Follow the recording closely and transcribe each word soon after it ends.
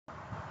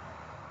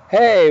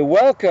Hey,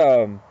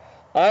 welcome.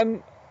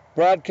 I'm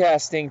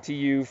broadcasting to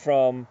you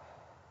from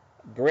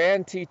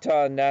Grand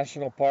Teton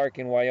National Park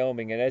in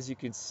Wyoming. And as you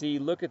can see,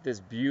 look at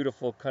this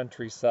beautiful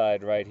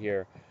countryside right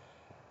here.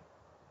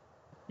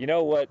 You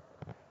know what?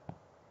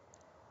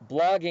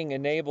 Blogging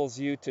enables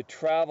you to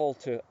travel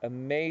to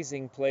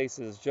amazing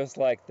places just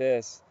like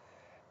this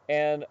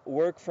and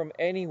work from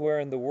anywhere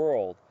in the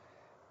world.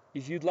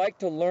 If you'd like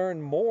to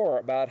learn more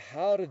about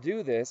how to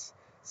do this,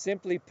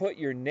 simply put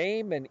your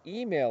name and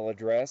email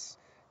address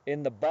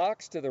in the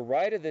box to the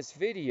right of this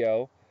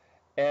video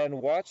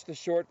and watch the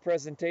short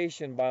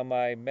presentation by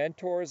my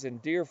mentors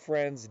and dear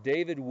friends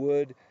David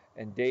Wood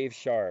and Dave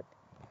Sharp.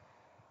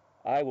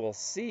 I will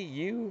see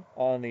you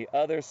on the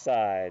other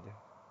side.